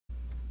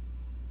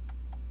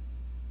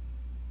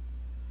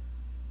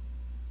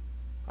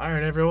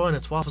Alright everyone,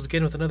 it's Waffles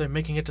again with another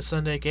Making It to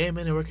Sunday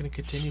Gaming, and we're going to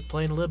continue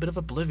playing a little bit of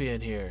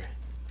Oblivion here.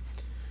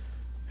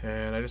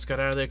 And I just got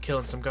out of there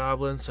killing some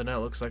goblins, so now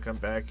it looks like I'm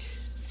back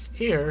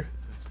here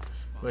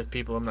with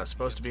people I'm not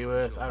supposed to be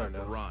with. I don't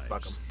know.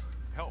 Fuck them.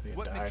 They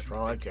can die for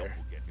all I care.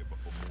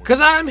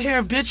 Cause I'm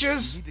here,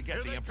 bitches!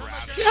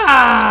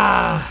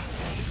 Ah!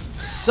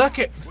 Suck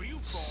it!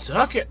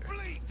 Suck it!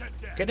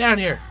 Get down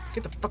here!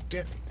 Get the fuck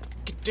down!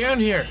 Get down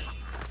here!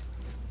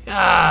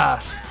 Ah!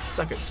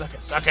 Suck it, suck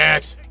it, suck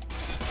it!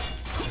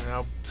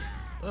 Now,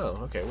 oh,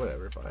 okay,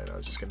 whatever, fine. I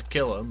was just gonna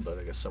kill him, but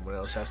I guess someone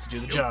else has to do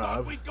the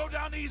job. We'd go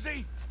down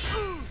easy.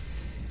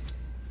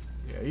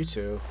 Yeah, you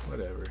too.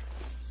 Whatever.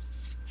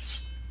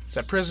 It's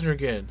that prisoner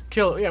again.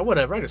 Kill. Yeah,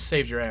 whatever. I just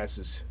saved your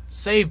asses.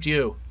 Saved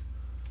you.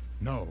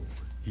 No,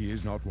 he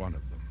is not one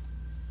of them.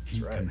 He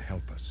can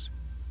help us.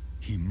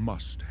 He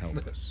must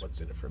help us.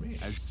 What's in it for me?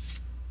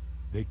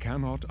 They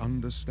cannot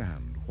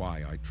understand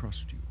why I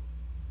trust you.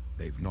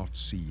 They've not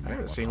seen. I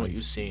haven't seen what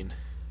you've seen. You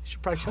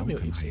should probably tell me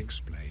what you've seen.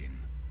 Explain.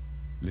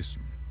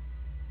 Listen,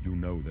 you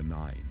know the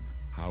Nine.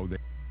 How they...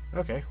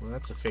 Okay, well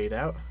that's a fade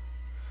out.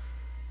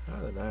 Oh,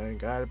 the Nine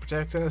gotta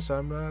protect us.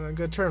 I'm not on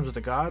good terms with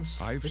the gods.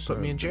 They put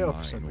me in jail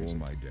for some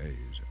reason. All my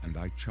days, and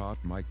I chart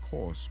my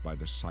course by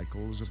the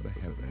cycles of the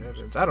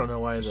heavens. I don't know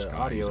why the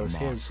audio is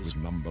his is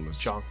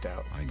jonked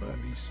out. I know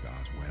these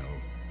stars well,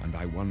 and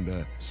I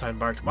wonder... Sign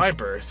marked my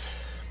birth.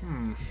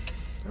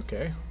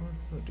 Okay,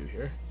 what do we do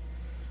here?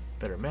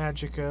 Better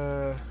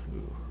magicka.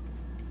 Ooh.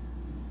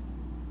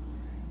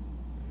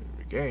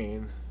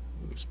 Regain.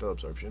 Ooh, spell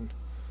absorption.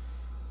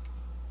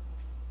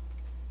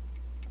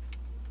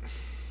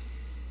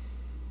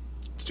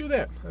 Let's do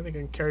that. I think I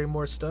can carry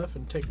more stuff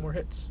and take more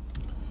hits.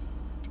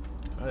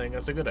 I think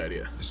that's a good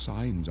idea. The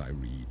signs I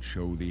read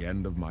show the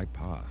end of my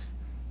path.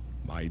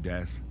 My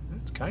death.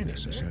 That's kind of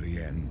necessary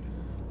end.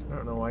 I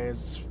don't know why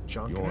it's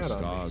jonking Your out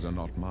on me. stars are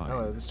not mine.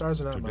 Oh, the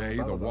stars are not Today, mine.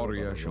 Today, the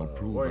warrior shall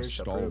prove a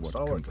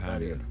stalwart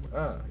companion.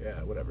 Ah,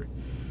 yeah, whatever.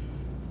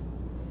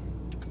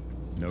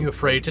 No, you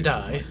afraid to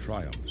die?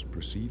 Triumphs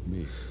precede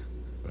me.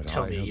 But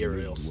Tell I me have your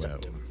lived real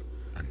symptom.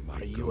 Well,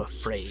 are you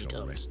afraid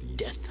of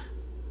death?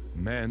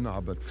 Men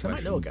are but flesh. I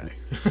might know a guy.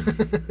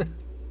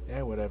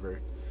 Yeah, whatever.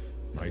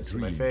 My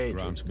dreams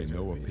grant me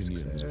no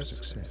opinions of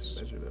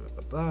success. In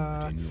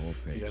your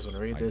face, if you guys want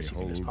to read this, you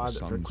can just pause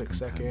it for a quick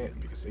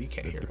second because you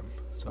can't hear him.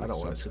 So I don't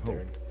want to sit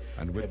there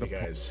and have you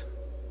guys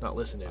not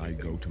listen to anything.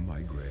 I go to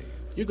my grave.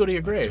 You go to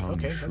your grave.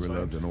 Okay, that's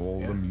fine. Than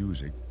all the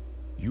music.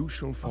 You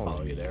shall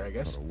follow you there, I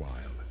guess. For a while.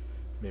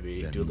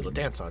 Maybe do a little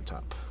dance on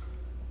top.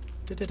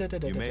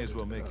 You may as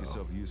well make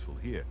yourself useful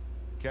here.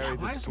 Carry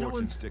this torch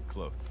and stick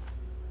close.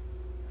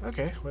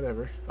 Okay,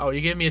 whatever. Oh,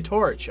 you gave me a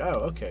torch.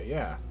 Oh, okay,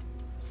 yeah.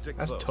 Stick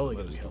that's close, totally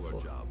gonna be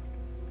helpful. Job.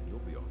 You'll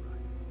be all right.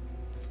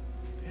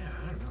 Yeah,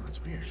 I don't know.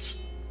 That's weird.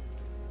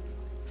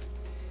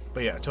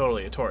 But yeah,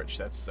 totally a torch.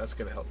 That's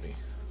gonna help me.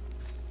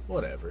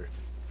 Whatever.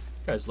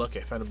 You guys, lucky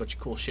I found a bunch of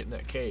cool shit in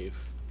that cave.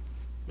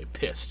 I'm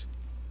pissed.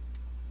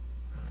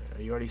 Right,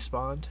 are you already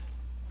spawned?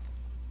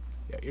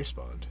 Yeah, you're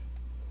spawned.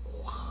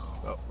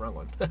 Oh, wrong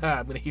one.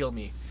 I'm gonna heal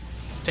me.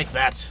 Take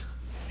that.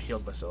 I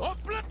healed myself.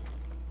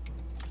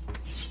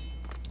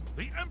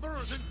 The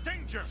Emperor's in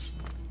danger.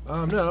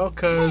 No,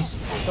 cause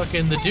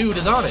fucking the dude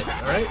is on it.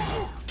 All right,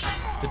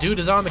 the dude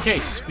is on the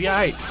case. Be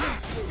alright.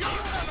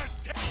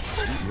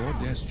 Your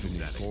destiny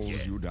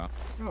calls you down.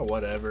 Oh,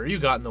 whatever. You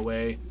got in the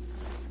way.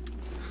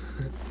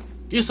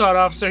 You saw it,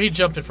 officer. He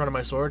jumped in front of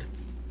my sword.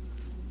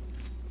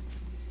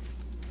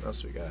 What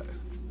else we got?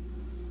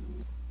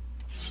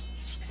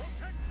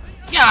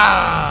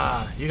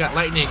 Yeah! You got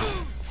lightning.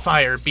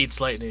 Fire beats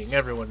lightning.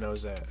 Everyone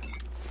knows that.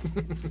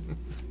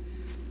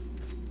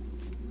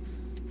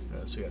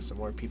 So we got some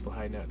more people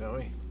hiding out, don't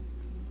we?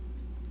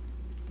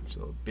 Bunch of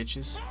little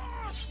bitches.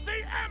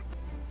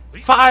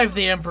 5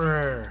 the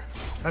Emperor!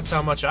 That's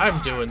how much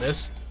I'm doing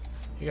this.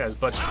 You guys a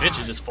bunch of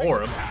bitches just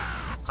 4 them.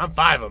 I'm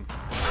 5 them.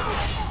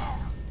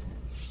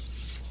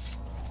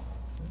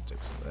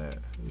 Take some of that.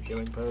 Ooh,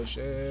 healing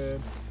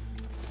potion.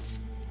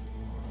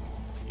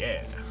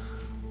 Yeah.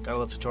 Gotta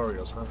love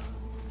tutorials, huh?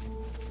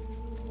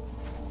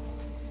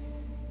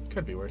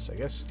 Could be worse, I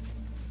guess.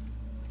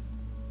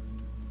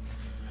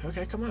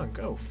 Okay, come on,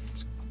 go.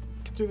 Just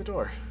get through the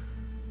door.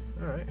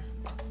 Alright.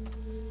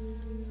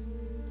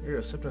 Here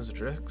are symptoms of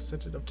direct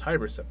symptom of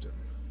Tiber septum.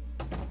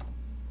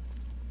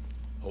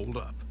 Hold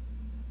up.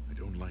 I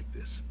don't like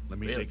this. Let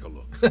me take a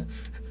look.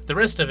 The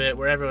rest of it,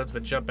 where everyone's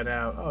been jumping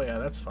out, oh yeah,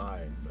 that's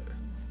fine, but...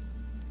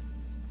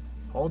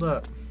 Hold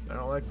up. I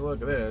don't like the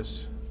look of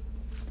this.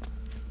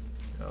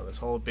 Oh, this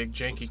whole big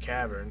janky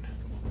cavern.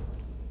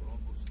 We're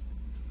almost to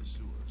the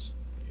sewers.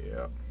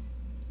 Yep.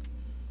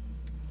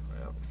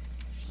 Well,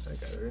 I think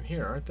they're in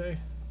here, aren't they?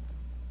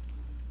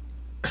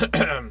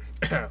 Come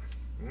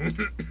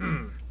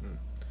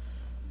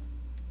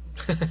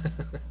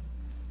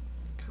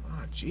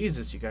on,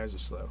 Jesus, you guys are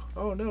slow.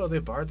 Oh no, they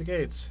barred the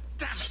gates.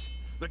 Damn it!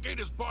 The gate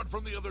is barred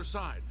from the other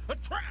side. A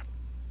trap!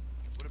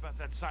 What about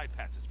that side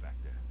passage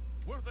back there?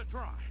 Worth a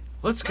try.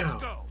 Let's go. Let's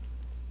go.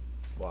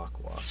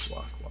 Walk, walk,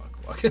 walk, walk,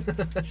 walk.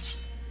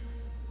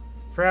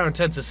 For how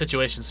intense the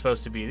situation's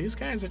supposed to be, these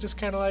guys are just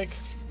kind of like,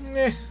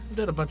 I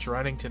did a bunch of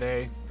running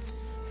today.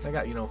 I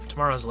got, you know,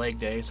 tomorrow's leg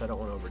day, so I don't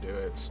want to overdo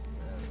it.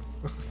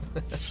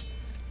 So,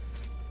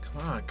 come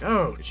on,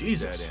 go,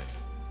 Jesus.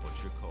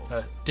 What's your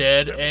call?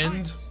 Dead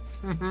end.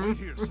 Wait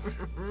here,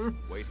 sire.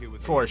 Wait here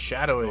with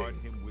Foreshadowing. Guard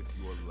him with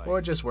your life.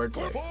 Or just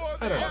wordplay.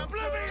 I don't know.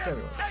 Oblivion, It's gotta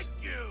be take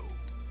you.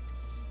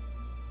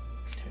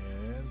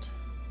 And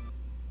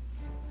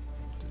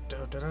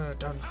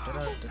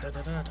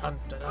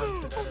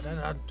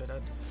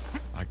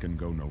I can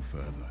go no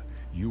further.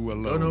 You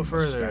alone go no must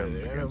further. stand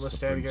The amulet against must the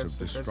stand Prince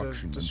against of the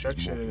Prince of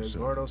Destruction and his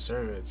mortal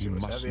servants. You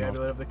must have the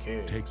amulet of the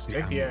kings.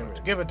 Take the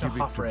amulet. Give it to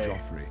Joffrey.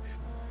 Joffrey.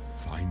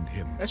 Find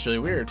him. That's really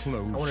weird. I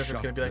close wonder if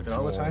it's going to be like that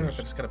all the time or if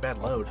it's got a bad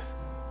load.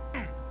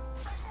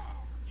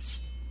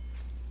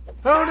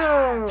 Oh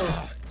no!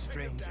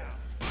 Stranger.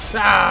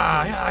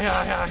 Ah!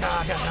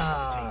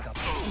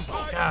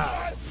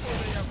 God.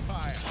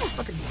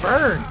 Fucking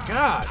burn!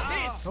 God!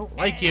 Don't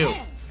like you.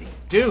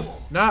 Do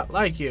not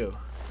like you.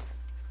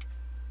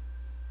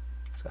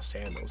 It's got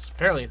sandals.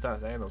 Apparently he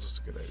thought sandals was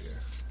a good idea.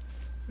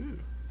 Ooh.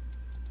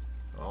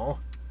 Oh.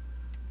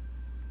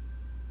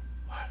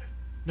 What?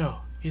 No,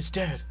 he's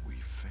dead. We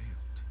failed.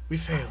 We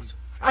failed.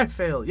 I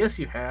failed. Yes,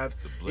 you have.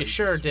 You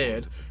sure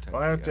did.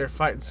 While out there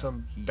fighting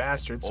some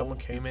bastard, someone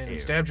came in and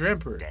stabbed your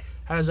emperor.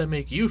 How does that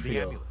make you The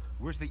feel? amulet.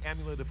 Where's the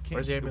amulet of kings?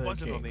 Where's the It amulet of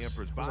wasn't on the kings?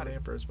 emperor's It was on body. the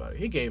emperor's body.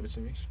 He gave it to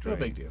me. No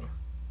big deal.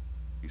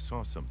 He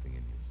saw something in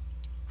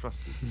you.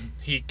 Trusted you.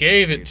 He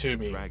gave it See, to it's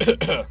me. the dragon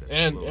that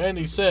and flows he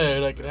through the said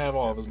veins I could of have the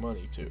all of his scepter.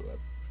 money too.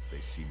 They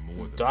see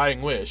more than Dying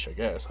they wish, I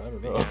guess. I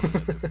don't see. know. The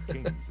amulet of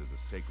kings is a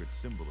sacred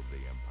symbol of the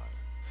empire.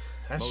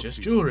 That's Most just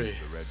people jewelry. use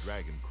the red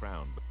dragon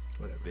crown, but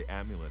Whatever. the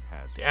amulet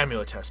has The power.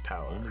 amulet has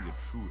power. Only a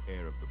true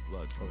heir of the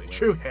blood can Only wear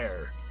true it.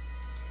 hair.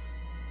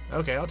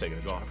 Okay, I'll take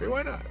it, Joffrey.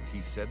 Why not?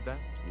 He said that?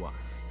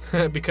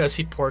 Why? Because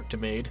he porked a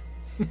maid.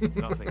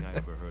 Nothing I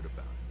ever heard about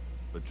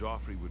it. But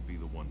Joffrey would be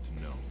the one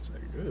to know. It's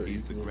like, ooh,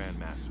 He's you the Grand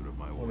Master of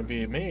my want to order.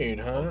 be a maid,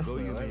 huh? Although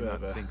you Well, I may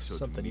have not think so to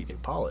something you meet can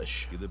him.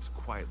 polish. He lives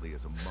quietly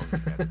as a monk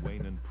at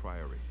Waynon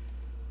Priory.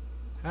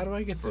 How do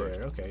I get First.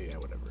 there? Okay, yeah,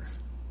 whatever.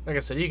 Like I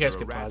said, you guys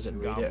There can are pause rats it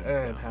and and read it. goblins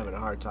I'm down having a there.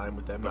 hard time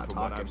with them But not from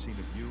what talking. I've seen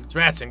of you, There's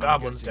rats and I'm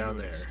goblins guessing down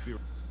you're an there.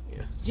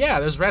 exper- Yeah,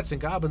 there's rats and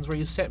goblins where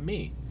you sent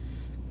me.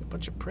 A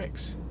bunch of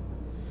pricks.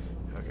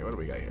 Okay, what do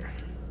we got here?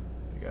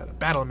 We got a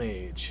battle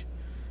mage.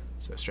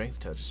 So strength,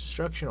 touches,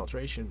 destruction,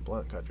 alteration,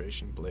 blunt,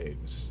 concentration, blade,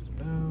 system,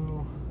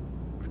 no.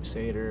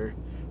 Crusader,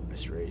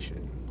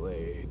 restoration,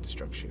 blade,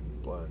 destruction,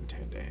 blunt,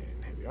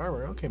 hand-to-hand, heavy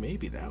armor. Okay,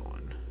 maybe that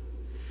one.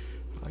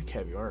 I like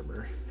heavy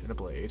armor and a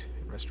blade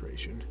and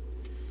restoration.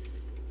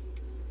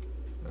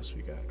 What else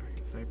we got?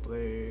 Night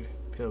blade,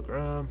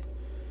 pilgrim,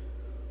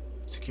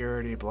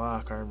 security,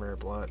 block, armor,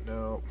 blunt.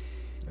 No.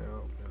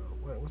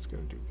 What's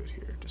gonna do good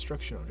here?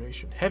 Destruction,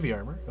 alteration, heavy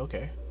armor.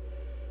 Okay.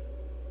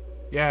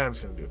 Yeah, I'm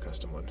just gonna do a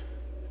custom one.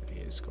 He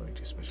is going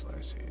to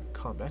specialize in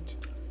combat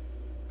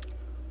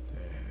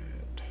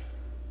and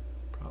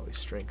probably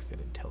strength and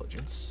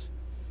intelligence.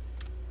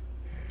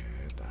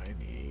 And I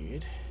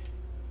need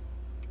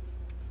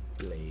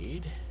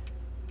blade,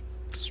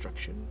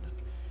 destruction,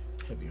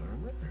 heavy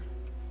armor.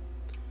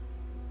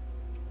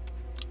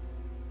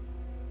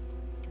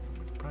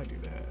 I could probably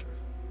do that.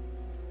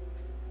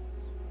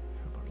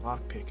 How about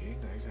lock picking?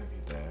 I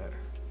need that.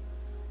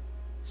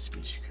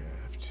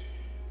 Speechcraft.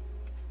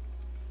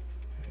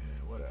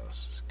 What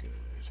else is good?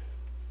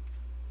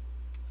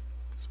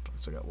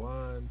 So I got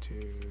 1,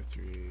 2,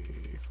 3,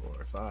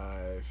 4,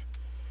 5.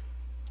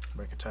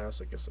 Mercantile,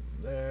 so I get some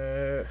of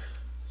that.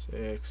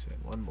 6,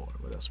 and one more.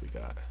 What else we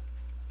got?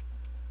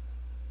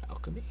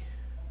 Alchemy?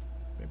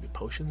 Maybe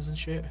potions and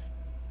shit?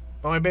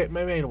 Oh, my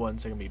main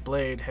ones are gonna be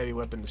blade, heavy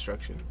weapon,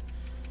 destruction.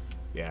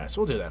 Yeah,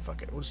 so we'll do that.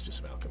 Fuck it. We'll just do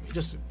some alchemy,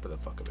 just for the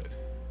fuck of it.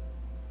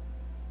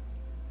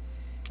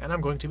 And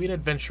I'm going to be an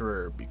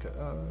adventurer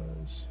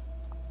because.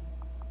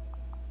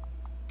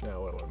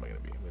 No, what am I going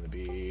to be? I'm going to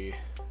be...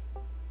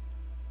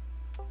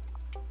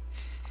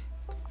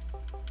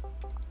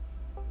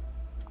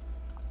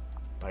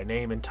 By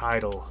name and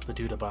title, the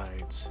dude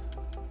abides.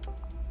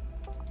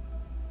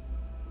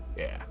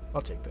 Yeah,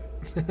 I'll take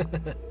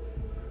that.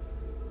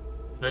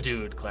 The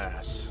dude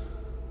class.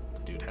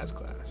 The dude has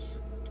class.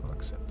 I'll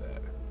accept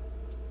that.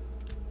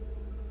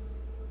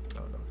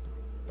 Oh,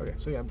 no. Okay,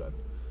 so yeah, I'm done.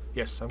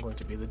 Yes, I'm going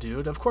to be the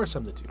dude. Of course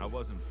I'm the dude. I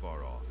wasn't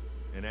far off.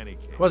 In any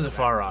case, Wasn't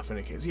far that's off in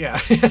any case, yeah.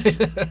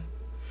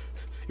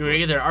 You were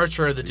either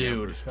Archer or the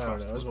dude. Emperor's I don't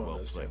trust know, it was was one of well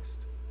those two. placed.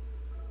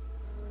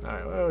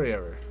 Alright, well,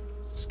 whatever.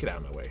 Just get out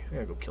of my way. I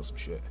gotta go kill some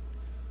shit.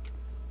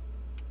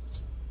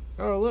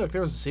 Oh, look,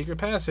 there was a secret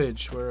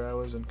passage where I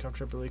was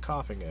uncomfortably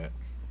coughing at.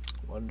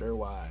 Wonder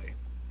why.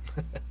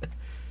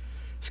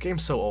 This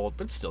game's so old,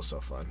 but it's still so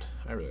fun.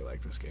 I really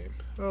like this game.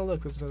 Oh,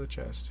 look, there's another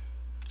chest.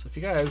 So if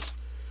you guys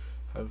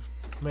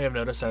may have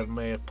noticed, I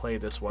may have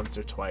played this once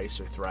or twice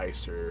or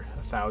thrice or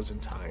 1,000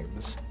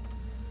 times.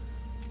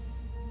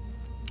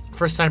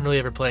 First time really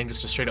ever playing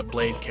just a straight up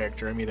blade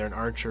character. I'm either an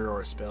archer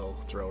or a spell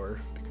thrower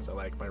because I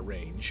like my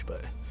range,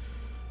 but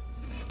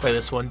play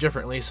this one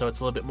differently, so it's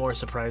a little bit more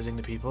surprising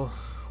to people.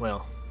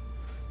 Well,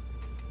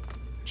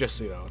 just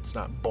so you know, it's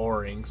not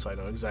boring, so I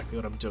know exactly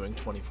what I'm doing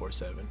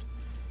 24/7.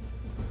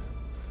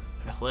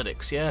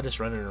 Athletics, yeah, just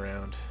running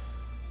around.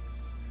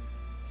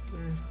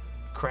 There's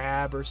a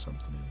crab or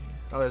something in here.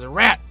 Oh, there's a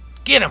rat!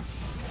 Get him!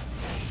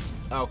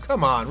 Oh,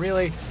 come on,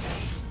 really?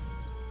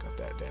 Got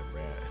that damn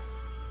rat.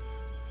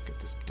 Get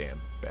this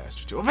damn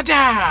bastard to him.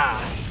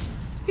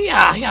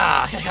 Yeah, yeah,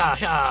 yeah, yeah,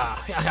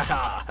 yeah,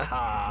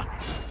 yeah,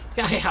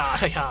 yeah,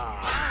 yeah,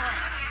 yeah.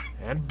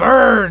 And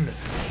burn!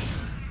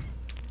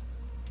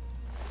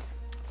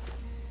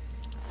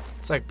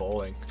 It's like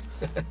bowling.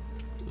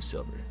 Blue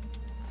silver.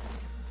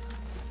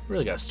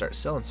 Really gotta start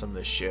selling some of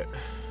this shit.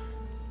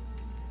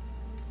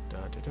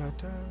 Da da da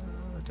da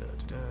da da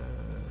da.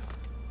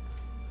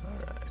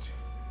 Alright.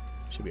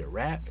 Should be a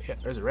rat. Yeah,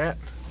 there's a rat.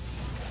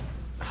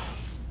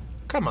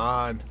 Come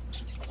on.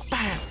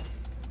 Bam!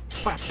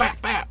 Bap,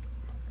 bap, bap!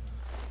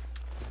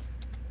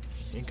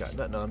 You ain't got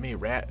nothing on me,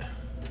 rat.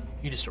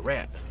 You just a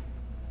rat.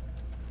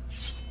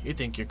 You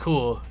think you're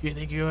cool. You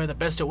think you're the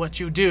best at what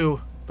you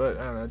do. But,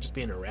 I don't know, just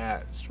being a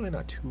rat. It's really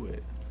not to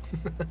it.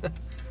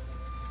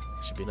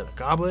 Should be another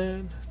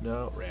goblin.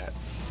 No, rat.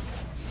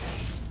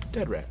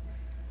 Dead rat.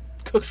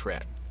 Cooked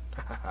rat.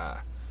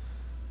 Hahaha.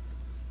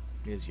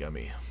 It is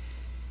yummy.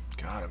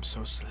 God, I'm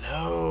so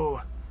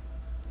slow.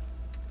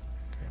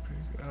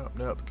 Oh,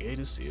 no, the gate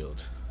is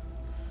sealed.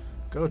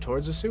 Go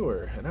towards the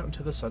sewer and out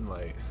into the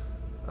sunlight.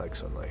 I like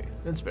sunlight.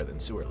 It's better than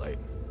sewer light.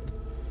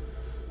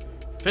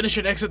 Finish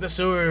and exit the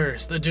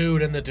sewers. The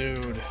dude and the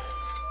dude.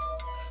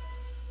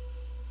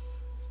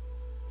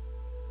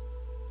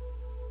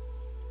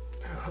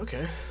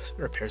 Okay, so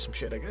repair some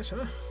shit, I guess,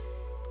 huh?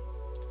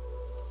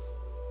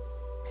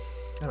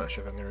 I'm not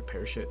sure if I'm gonna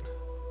repair shit.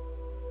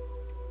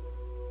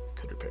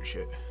 Could repair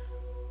shit.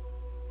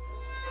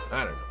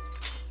 I don't know.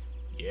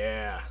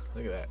 Yeah,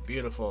 look at that.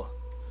 Beautiful.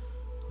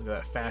 Look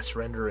at that fast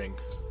rendering.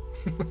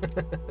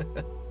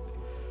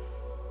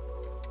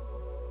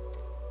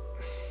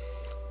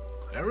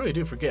 I really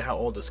do forget how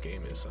old this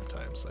game is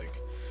sometimes.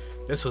 Like,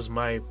 this was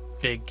my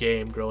big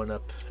game growing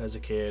up as a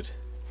kid.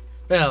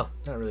 Well,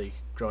 not really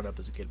growing up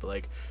as a kid, but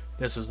like,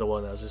 this was the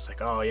one that was just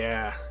like, oh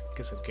yeah,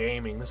 get some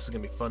gaming. This is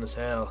gonna be fun as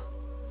hell.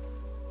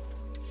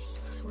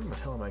 Where the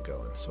hell am I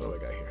going? So what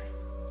do I got here?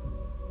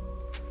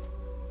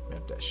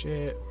 Map that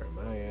shit. Where am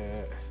I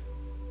at?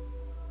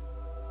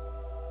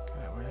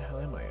 God, where the hell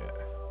am I at?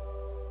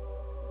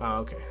 Oh,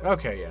 okay.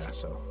 Okay, yeah,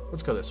 so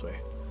let's go this way.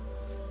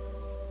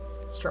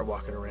 Start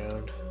walking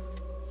around.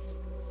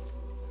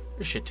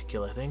 There's shit to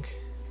kill, I think.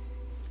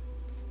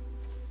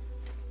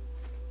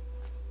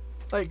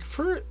 Like,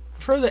 for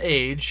the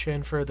age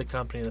and for the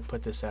company that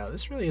put this out,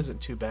 this really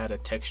isn't too bad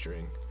at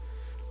texturing.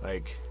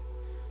 Like,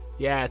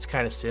 yeah, it's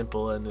kind of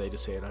simple, and they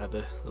just say, you know, have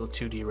the little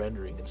 2D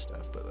rendering and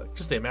stuff, but like,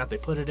 just the amount they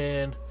put it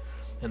in,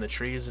 and the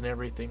trees and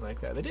everything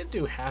like that, they didn't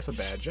do half a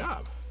bad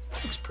job.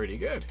 It looks pretty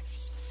good.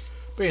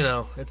 But, you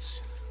know,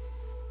 it's...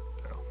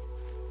 I don't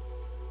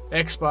know.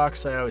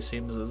 Xbox, I always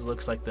seems,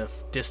 looks like the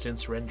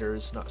distance render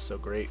is not so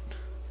great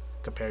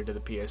compared to the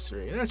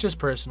PS3. And that's just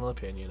personal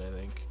opinion, I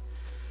think.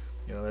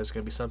 You know, there's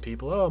going to be some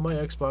people, oh, my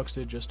Xbox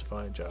did just a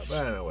fine job.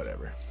 I don't know,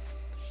 whatever.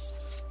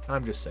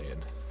 I'm just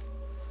saying.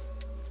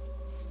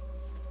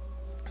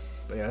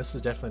 But yeah, this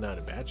is definitely not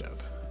a bad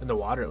job. And the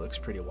water looks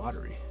pretty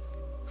watery.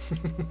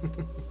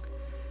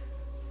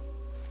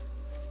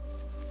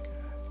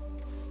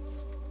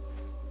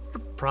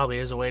 There probably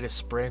is a way to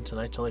sprint, and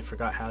I totally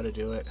forgot how to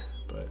do it.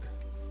 But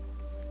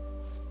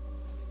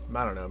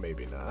I don't know,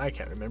 maybe not. I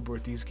can't remember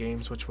with these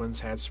games which ones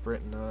had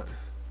sprint and not.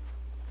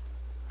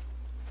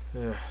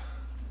 Ugh.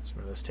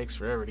 Some of this takes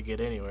forever to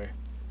get anywhere.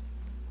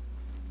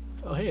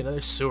 Oh, hey,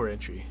 another sewer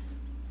entry.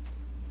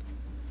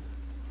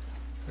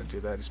 Don't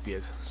do that, just be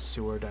a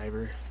sewer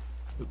diver.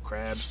 Ooh,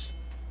 crabs.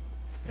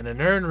 And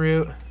an urn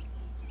root.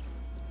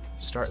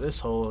 Start this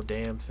whole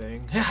damn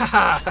thing.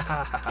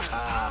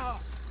 I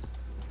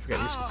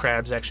forgot these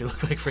crabs actually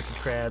look like freaking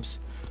crabs.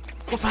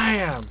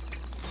 Wha-bam!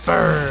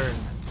 Burn!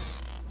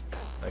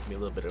 Like me a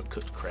little bit of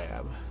cooked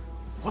crab.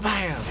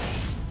 Wha-bam!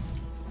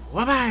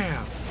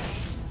 Wha-bam!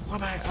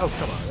 Wha-bam! Oh,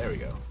 come on, there we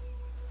go.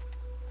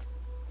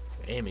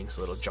 Aiming's a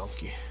little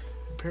junky.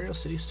 Imperial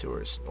City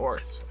Sewers,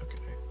 north. Okay.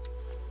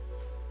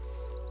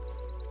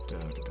 Da,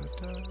 da, da,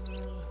 da.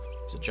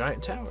 There's a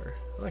giant tower.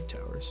 I like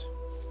towers.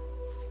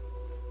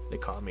 They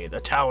call me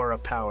the Tower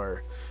of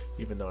Power,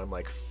 even though I'm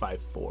like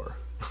 5'4".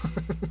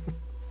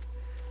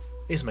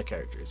 These are my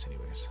characters,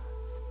 anyways.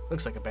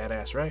 Looks like a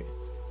badass, right?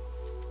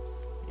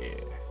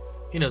 Yeah.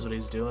 He knows what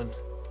he's doing.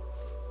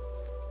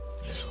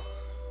 No.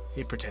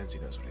 He pretends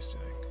he knows what he's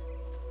doing.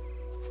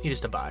 He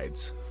just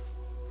abides.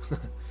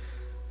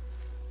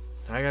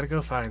 I gotta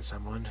go find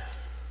someone.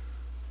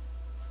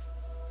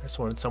 I just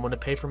wanted someone to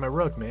pay for my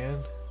rug,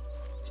 man.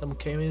 Someone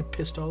came in and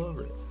pissed all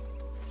over it.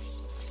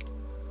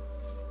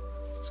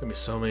 There's gonna be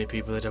so many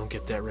people that don't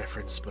get that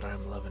reference, but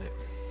I'm loving it.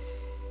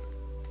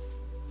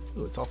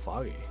 Ooh, it's all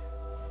foggy.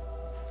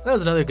 That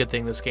was another good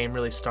thing this game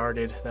really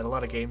started that a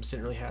lot of games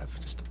didn't really have.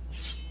 Just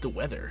the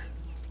weather.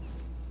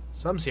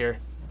 Sun's here.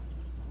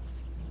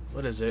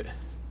 What is it?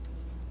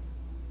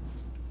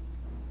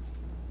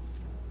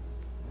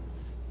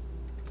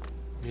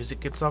 Music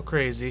gets all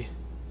crazy.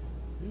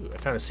 Ooh, I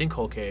found a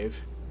sinkhole cave.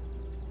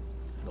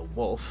 And a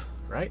wolf,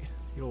 right?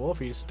 You a wolf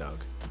or you just a dog?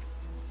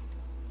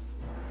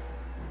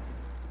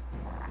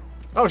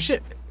 Oh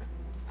shit!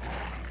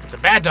 It's a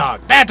bad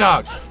dog! Bad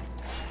dog!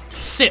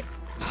 Sit!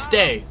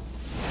 Stay!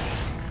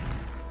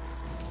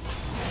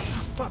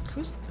 Fuck,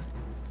 who's the...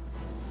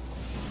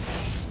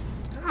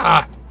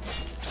 Ah!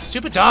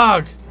 Stupid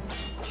dog!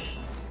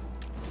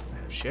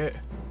 Oh, shit.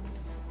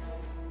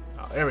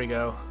 Oh, there we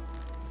go.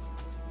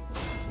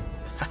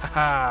 Ha ha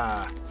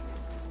ha!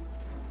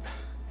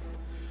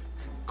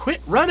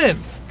 Quit running!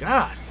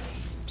 God!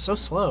 I'm so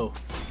slow.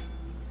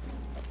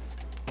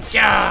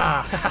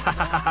 Yeah!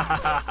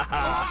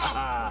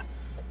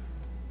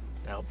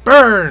 Now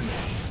burn!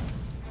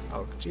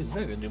 Oh, Jesus,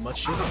 that didn't do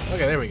much shit.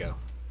 Okay, there we go.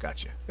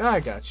 Gotcha.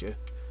 I got you.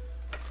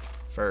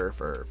 Fur.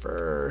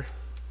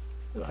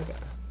 Ooh, I got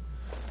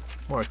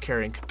more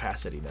carrying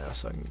capacity now,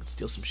 so I can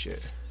steal some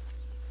shit.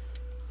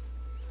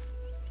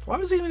 Why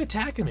was he even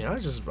attacking me? I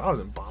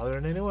wasn't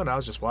bothering anyone. I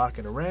was just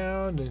walking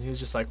around, and he was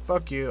just like,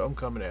 "Fuck you, I'm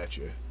coming at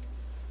you."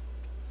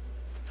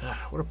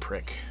 What a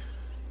prick.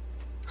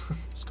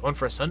 Just going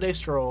for a Sunday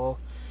stroll,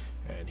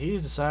 and he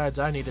decides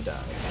I need to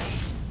die.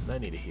 And I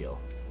need to heal,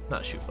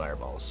 not shoot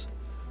fireballs.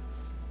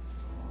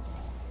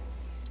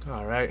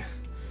 Alright.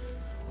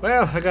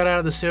 Well, I got out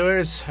of the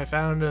sewers, I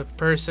found a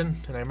person,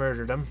 and I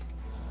murdered him.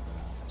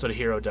 That's what a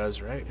hero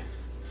does, right?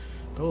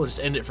 But we'll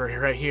just end it for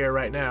right here,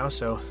 right now,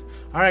 so...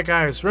 Alright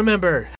guys, remember...